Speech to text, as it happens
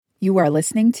You are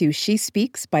listening to She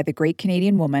Speaks by the Great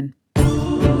Canadian Woman.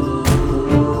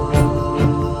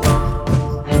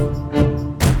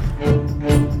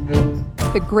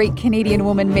 The Great Canadian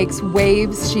Woman makes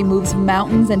waves, she moves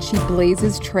mountains, and she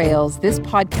blazes trails. This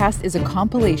podcast is a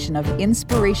compilation of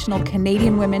inspirational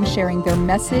Canadian women sharing their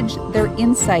message, their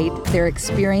insight, their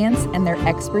experience, and their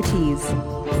expertise.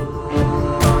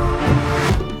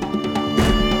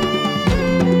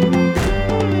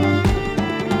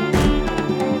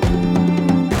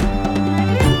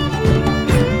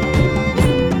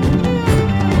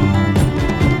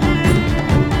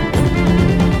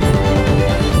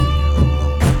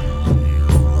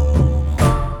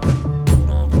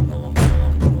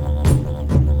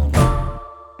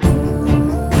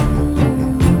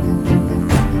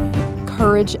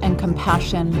 Courage and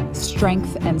compassion,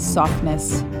 strength and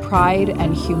softness, pride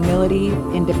and humility,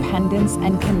 independence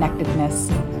and connectedness.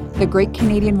 The Great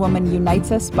Canadian Woman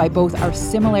unites us by both our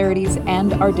similarities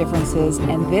and our differences,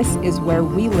 and this is where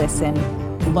we listen,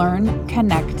 learn,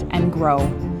 connect, and grow.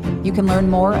 You can learn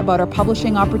more about our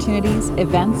publishing opportunities,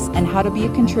 events, and how to be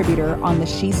a contributor on the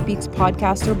She Speaks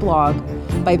podcast or blog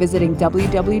by visiting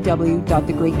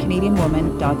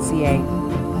www.thegreatcanadianwoman.ca.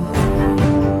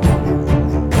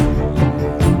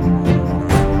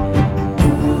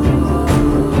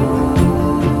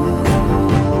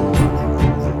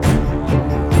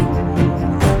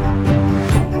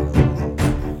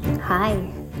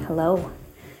 Hello,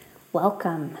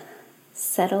 welcome,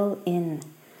 settle in.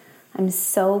 I'm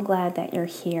so glad that you're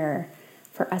here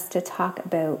for us to talk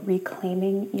about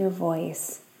reclaiming your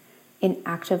voice in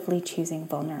actively choosing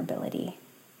vulnerability.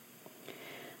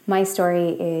 My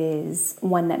story is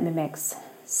one that mimics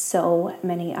so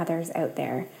many others out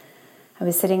there. I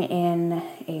was sitting in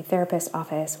a therapist's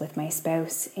office with my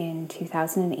spouse in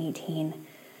 2018,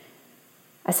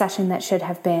 a session that should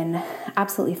have been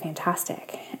absolutely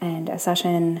fantastic, and a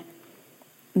session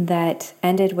that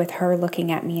ended with her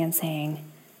looking at me and saying,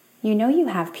 "You know you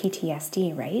have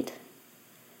PTSD, right?"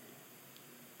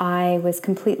 I was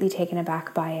completely taken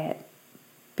aback by it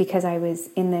because I was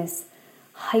in this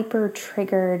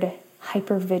hyper-triggered,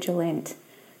 hyper-vigilant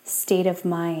state of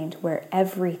mind where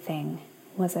everything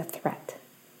was a threat.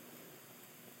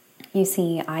 You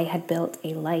see, I had built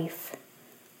a life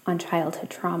on childhood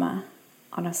trauma,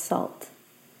 on assault,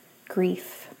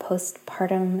 grief,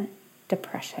 postpartum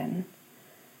depression,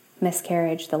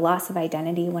 miscarriage, the loss of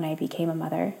identity when I became a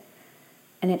mother,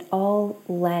 and it all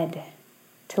led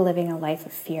to living a life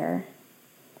of fear,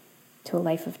 to a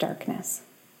life of darkness.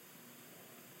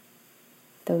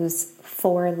 Those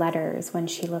 4 letters when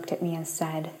she looked at me and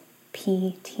said,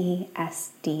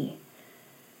 PTSD.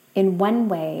 In one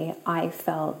way, I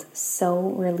felt so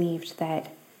relieved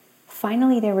that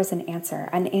finally there was an answer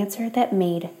that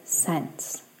made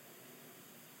sense.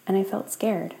 And I felt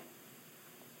scared.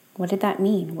 What did that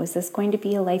mean? Was this going to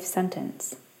be a life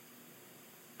sentence?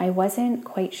 I wasn't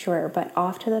quite sure, but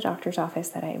off to the doctor's office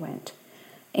that I went.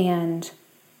 And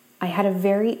I had a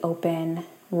very open,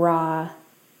 raw,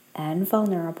 and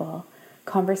vulnerable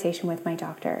conversation with my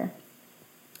doctor.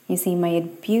 You see, my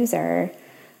abuser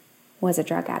was a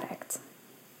drug addict.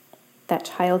 That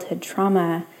childhood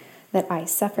trauma that I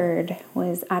suffered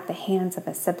was at the hands of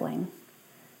a sibling,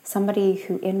 somebody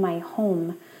who in my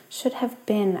home should have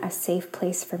been a safe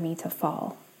place for me to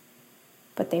fall,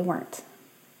 but they weren't.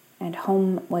 And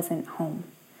home wasn't home.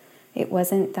 It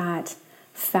wasn't that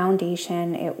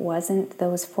foundation. It wasn't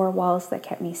those 4 walls that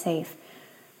kept me safe.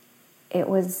 It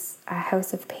was a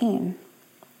house of pain,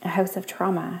 a house of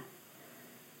trauma.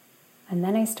 And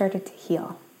then I started to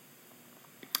heal.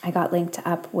 I got linked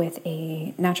up with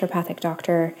a naturopathic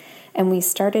doctor, and we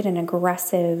started an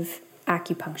aggressive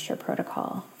acupuncture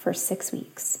protocol for 6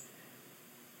 weeks,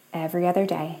 every other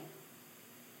day,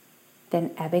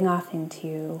 then ebbing off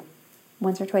into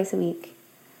once or twice a week,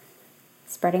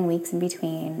 spreading weeks in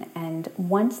between. And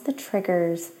once the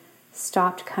triggers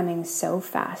stopped coming so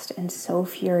fast and so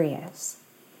furious,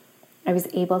 I was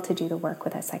able to do the work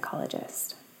with a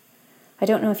psychologist. I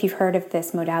don't know if you've heard of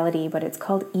this modality, but it's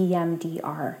called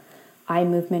EMDR, eye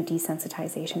movement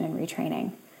desensitization and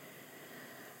retraining.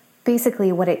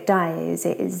 Basically, what it does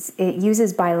is it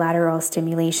uses bilateral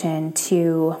stimulation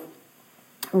to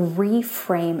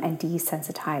reframe and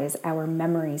desensitize our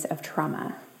memories of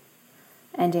trauma.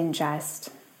 And in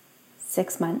just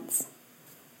 6 months,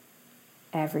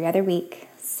 every other week,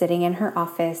 sitting in her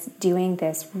office, doing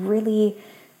this really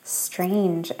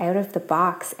strange, out of the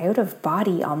box, out of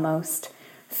body almost,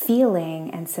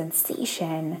 feeling and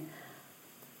sensation,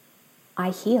 I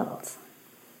healed.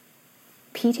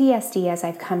 PTSD, as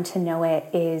I've come to know it,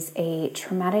 is a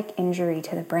traumatic injury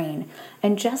to the brain.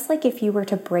 And just like if you were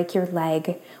to break your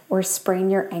leg or sprain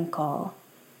your ankle,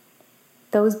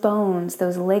 those bones,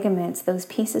 those ligaments, those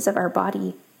pieces of our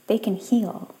body, they can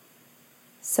heal.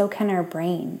 So can our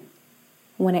brain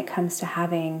when it comes to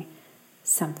having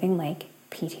something like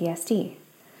PTSD.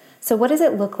 So what does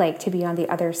it look like to be on the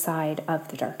other side of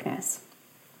the darkness?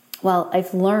 Well,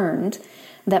 I've learned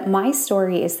that my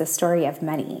story is the story of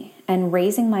many, and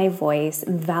raising my voice,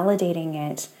 validating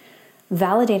it,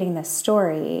 validating the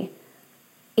story,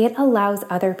 it allows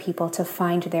other people to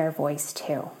find their voice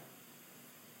too.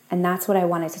 And that's what I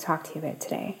wanted to talk to you about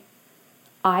today.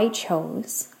 I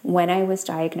chose, when I was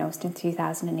diagnosed in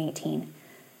 2018,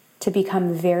 to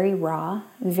become very raw,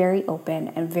 very open,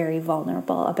 and very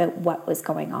vulnerable about what was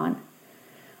going on.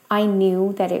 I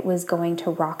knew that it was going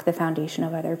to rock the foundation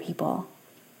of other people.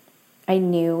 I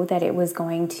knew that it was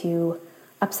going to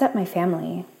upset my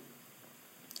family.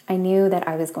 I knew that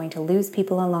I was going to lose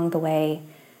people along the way,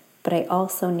 but I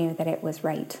also knew that it was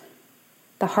right.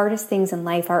 The hardest things in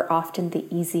life are often the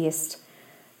easiest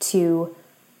to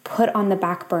put on the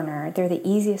back burner. They're the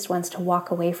easiest ones to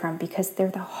walk away from because they're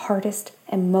the hardest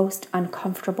and most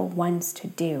uncomfortable ones to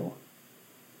do.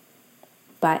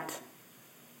 But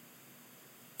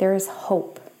there is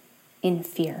hope in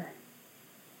fear.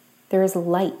 There is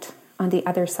light on the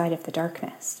other side of the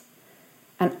darkness.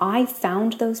 And I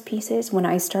found those pieces when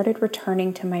I started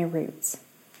returning to my roots.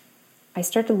 I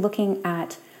started looking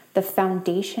at the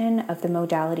foundation of the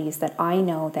modalities that I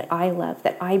know, that I love,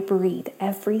 that I breathe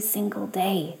every single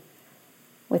day,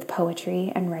 with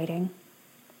poetry and writing,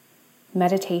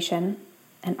 meditation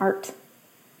and art.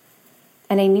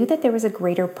 And I knew that there was a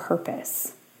greater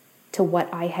purpose to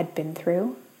what I had been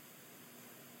through.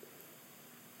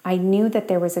 I knew that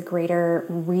there was a greater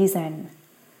reason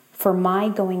for my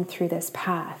going through this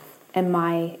path and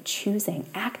my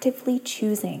actively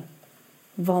choosing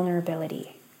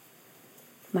vulnerability.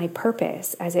 My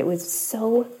purpose, as it was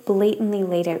so blatantly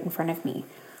laid out in front of me,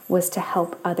 was to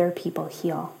help other people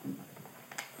heal.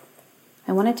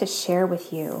 I wanted to share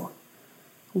with you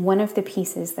one of the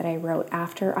pieces that I wrote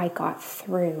after I got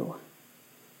through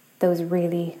those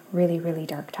really, really, really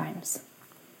dark times.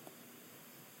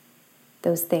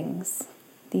 Those things,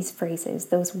 these phrases,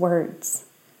 those words,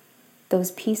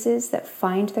 those pieces that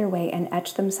find their way and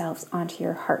etch themselves onto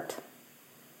your heart.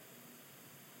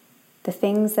 The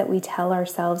things that we tell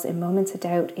ourselves in moments of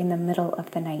doubt in the middle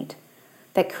of the night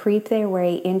that creep their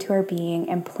way into our being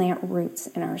and plant roots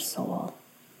in our soul.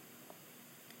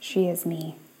 She is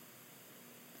me.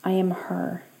 I am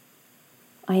her.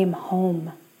 I am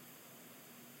home.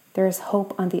 There is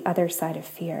hope on the other side of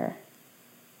fear.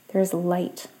 There is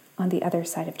light on the other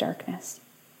side of darkness.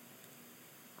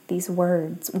 These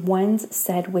words, ones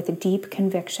said with deep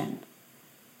conviction,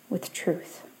 with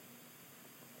truth,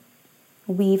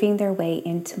 weaving their way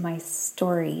into my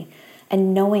story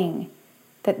and knowing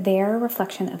that they're a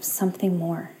reflection of something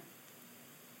more.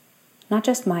 Not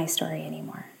just my story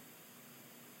anymore,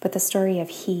 but the story of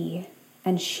he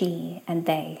and she and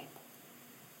they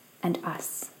and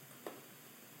us.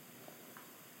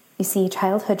 You see,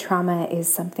 childhood trauma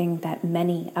is something that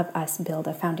many of us build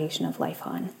a foundation of life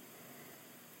on.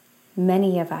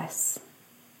 Many of us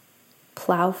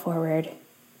plow forward,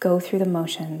 go through the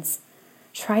motions,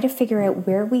 try to figure out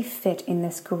where we fit in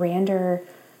this grander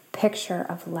picture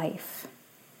of life.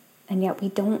 And yet we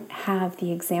don't have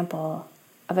the example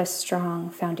of a strong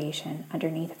foundation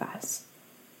underneath of us.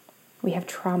 We have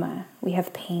trauma, we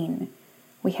have pain,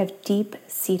 we have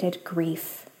deep-seated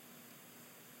grief.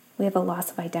 We have a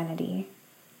loss of identity.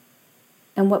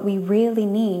 And what we really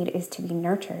need is to be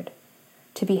nurtured,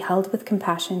 to be held with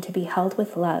compassion, to be held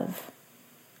with love,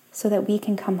 so that we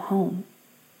can come home.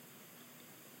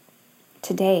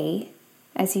 Today,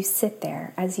 as you sit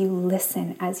there, as you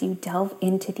listen, as you delve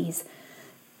into these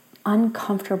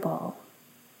uncomfortable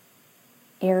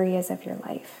areas of your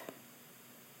life,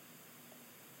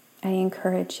 I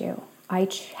encourage you, I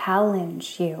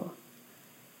challenge you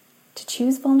to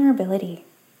choose vulnerability,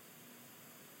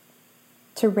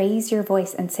 to raise your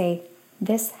voice and say,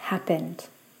 this happened.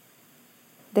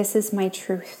 This is my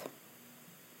truth.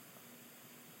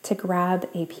 To grab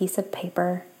a piece of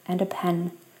paper and a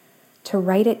pen, to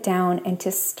write it down and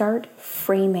to start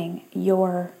framing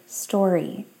your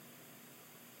story.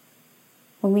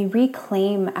 When we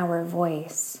reclaim our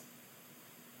voice,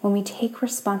 when we take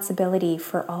responsibility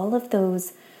for all of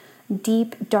those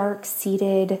deep,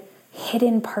 dark-seated,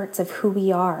 hidden parts of who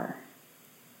we are,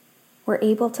 we're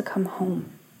able to come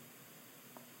home.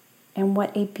 And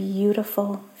what a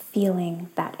beautiful feeling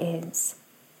that is.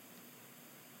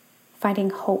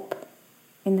 Finding hope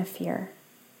in the fear,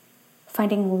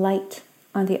 finding light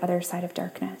on the other side of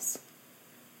darkness.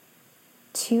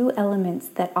 Two elements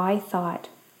that I thought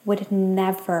would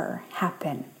never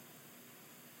happen.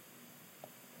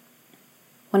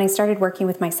 When I started working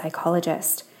with my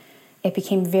psychologist, it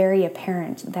became very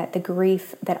apparent that the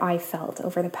grief that I felt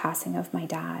over the passing of my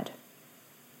dad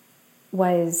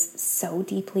was so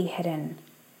deeply hidden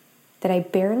that I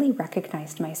barely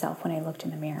recognized myself when I looked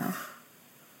in the mirror.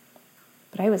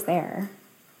 But I was there.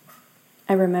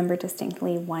 I remember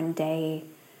distinctly one day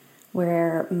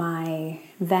where my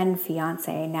then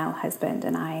fiance, now husband,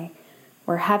 and I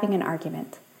were having an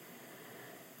argument.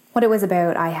 What it was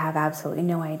about, I have absolutely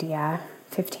no idea.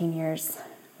 15 years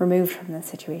removed from the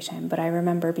situation, but I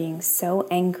remember being so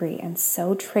angry and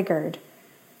so triggered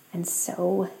and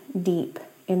so deep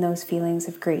in those feelings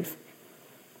of grief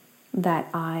that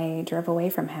I drove away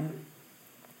from him.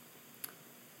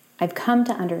 I've come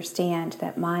to understand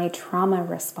that my trauma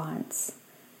response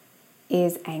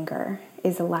is anger,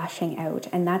 is lashing out,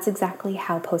 and that's exactly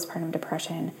how postpartum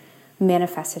depression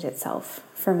manifested itself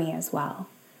for me as well.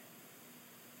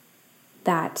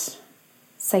 That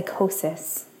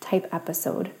psychosis type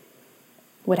episode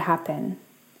would happen.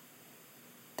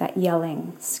 That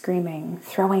yelling, screaming,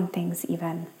 throwing things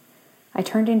even. I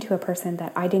turned into a person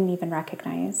that I didn't even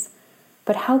recognize.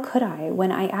 But how could I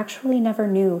when I actually never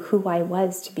knew who I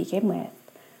was to begin with?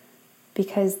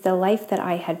 Because the life that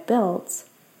I had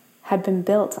been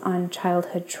built on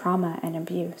childhood trauma and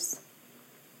abuse.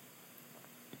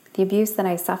 The abuse that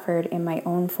I suffered in my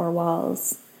own four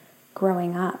walls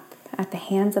growing up at the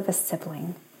hands of a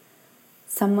sibling,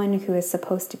 someone who is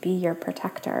supposed to be your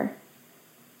protector.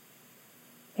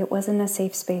 It wasn't a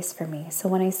safe space for me. So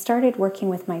when I started working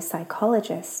with my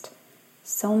psychologist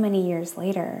so many years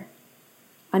later,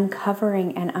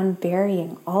 uncovering and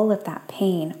unburying all of that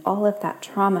pain, all of that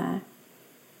trauma,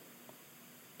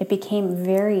 it became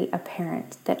very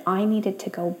apparent that I needed to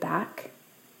go back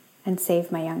and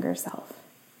save my younger self.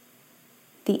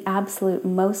 The absolute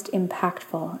most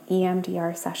impactful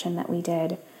EMDR session that we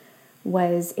did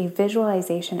was a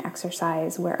visualization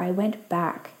exercise where I went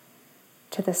back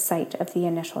to the site of the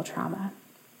initial trauma.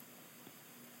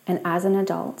 And as an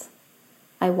adult,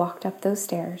 I walked up those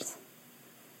stairs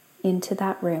into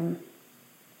that room,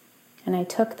 and I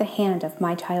took the hand of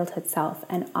my childhood self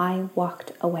and I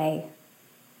walked away.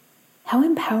 How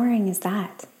empowering is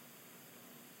that?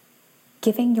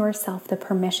 Giving yourself the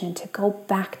permission to go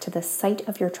back to the site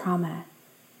of your trauma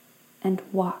and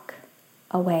walk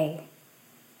away.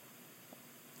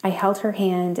 I held her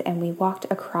hand and we walked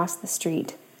across the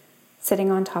street,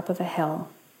 sitting on top of a hill.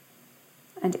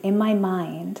 And in my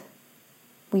mind,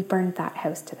 we burned that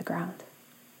house to the ground.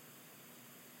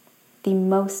 The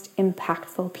most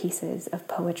impactful pieces of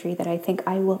poetry that I think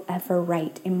I will ever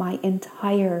write in my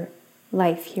entire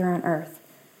life here on earth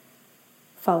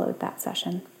followed that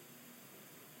session.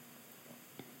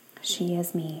 She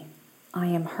is me, I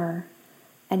am her,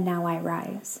 and now I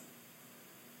rise.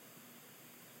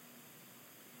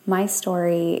 My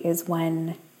story is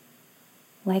one,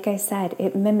 like I said,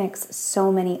 it mimics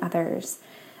so many others.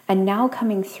 And now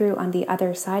coming through on the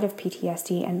other side of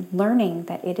PTSD and learning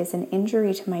that it is an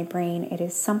injury to my brain, it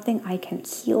is something I can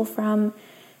heal from.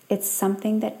 It's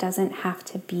something that doesn't have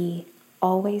to be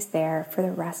always there for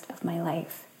the rest of my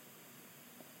life.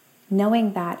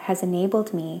 Knowing that has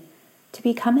enabled me to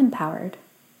become empowered,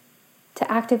 to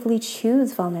actively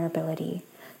choose vulnerability,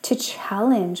 to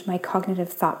challenge my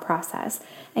cognitive thought process,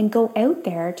 and go out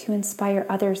there to inspire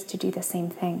others to do the same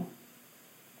thing.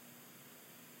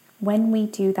 When we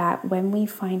do that, when we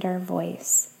find our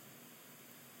voice,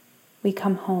 we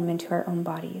come home into our own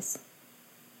bodies.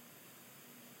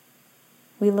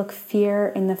 We look fear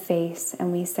in the face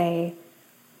and we say,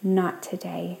 not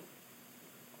today.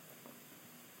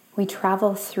 We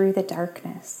travel through the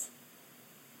darkness,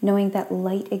 knowing that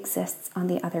light exists on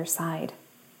the other side,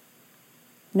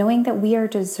 knowing that we are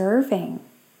deserving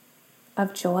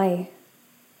of joy,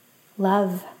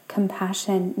 love,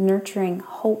 compassion, nurturing,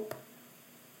 hope,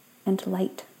 and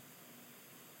light.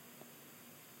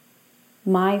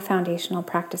 My foundational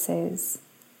practices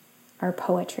are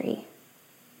poetry,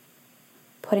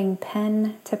 putting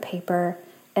pen to paper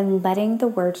and letting the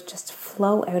words just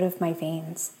flow out of my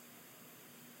veins.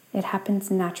 It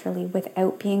happens naturally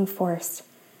without being forced.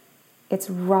 It's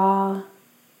raw,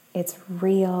 it's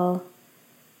real,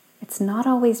 it's not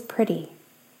always pretty,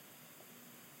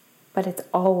 but it's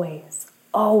always,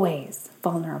 always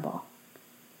vulnerable.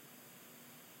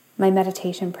 My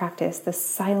meditation practice, the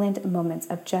silent moments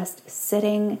of just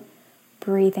sitting,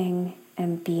 breathing,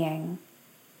 and being.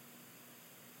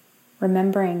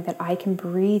 Remembering that I can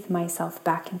breathe myself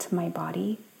back into my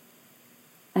body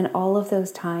And all of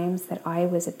those times that I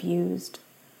was abused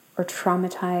or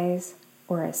traumatized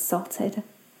or assaulted,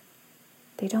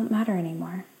 they don't matter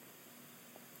anymore.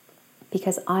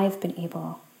 Because I've been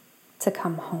able to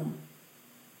come home.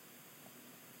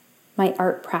 My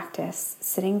art practice,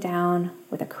 sitting down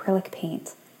with acrylic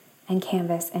paint and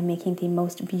canvas and making the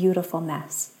most beautiful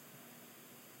mess,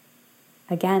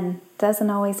 again, doesn't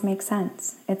always make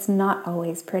sense. It's not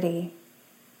always pretty,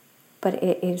 but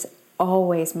it is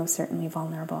always most certainly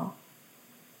vulnerable.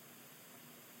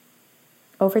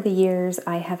 Over the years,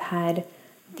 I have had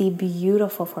the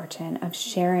beautiful fortune of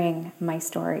sharing my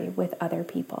story with other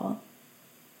people,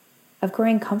 of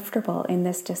growing comfortable in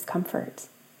this discomfort,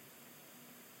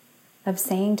 of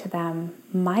saying to them,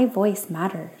 my voice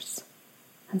matters,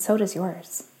 and so does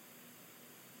yours.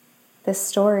 This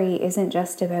story isn't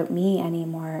just about me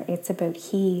anymore. It's about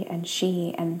he and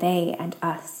she and they and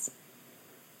us.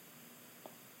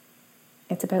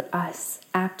 It's about us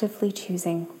actively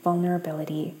choosing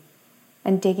vulnerability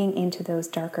and digging into those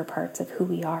darker parts of who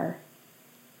we are,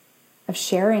 of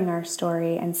sharing our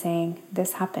story and saying,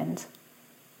 this happened,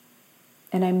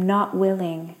 and I'm not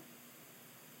willing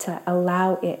to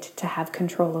allow it to have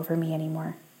control over me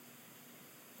anymore.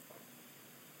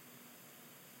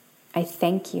 I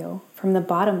thank you from the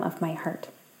bottom of my heart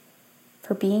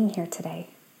for being here today,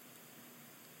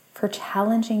 for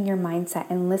challenging your mindset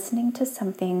and listening to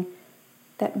something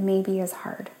that maybe is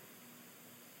hard,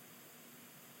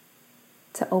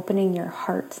 to opening your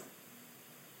heart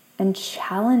and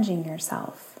challenging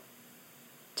yourself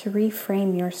to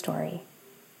reframe your story,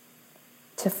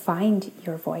 to find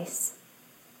your voice,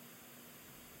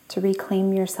 to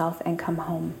reclaim yourself and come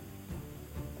home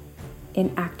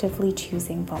in actively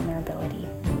choosing vulnerability.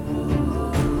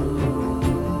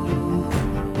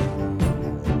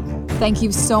 Thank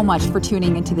you so much for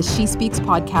tuning into the She Speaks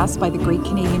podcast by The Great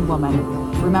Canadian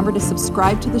Woman. Remember to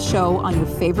subscribe to the show on your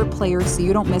favorite player so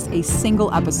you don't miss a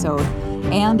single episode.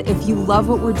 And if you love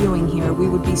what we're doing here, we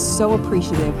would be so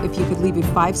appreciative if you could leave a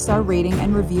 5-star rating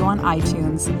and review on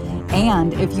iTunes.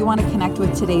 And if you want to connect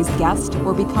with today's guest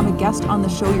or become a guest on the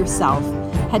show yourself,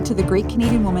 head to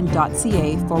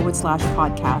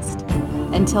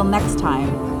thegreatcanadianwoman.ca/podcast. Until next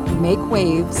time, make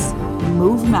waves,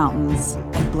 move mountains,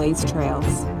 and blaze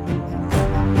trails.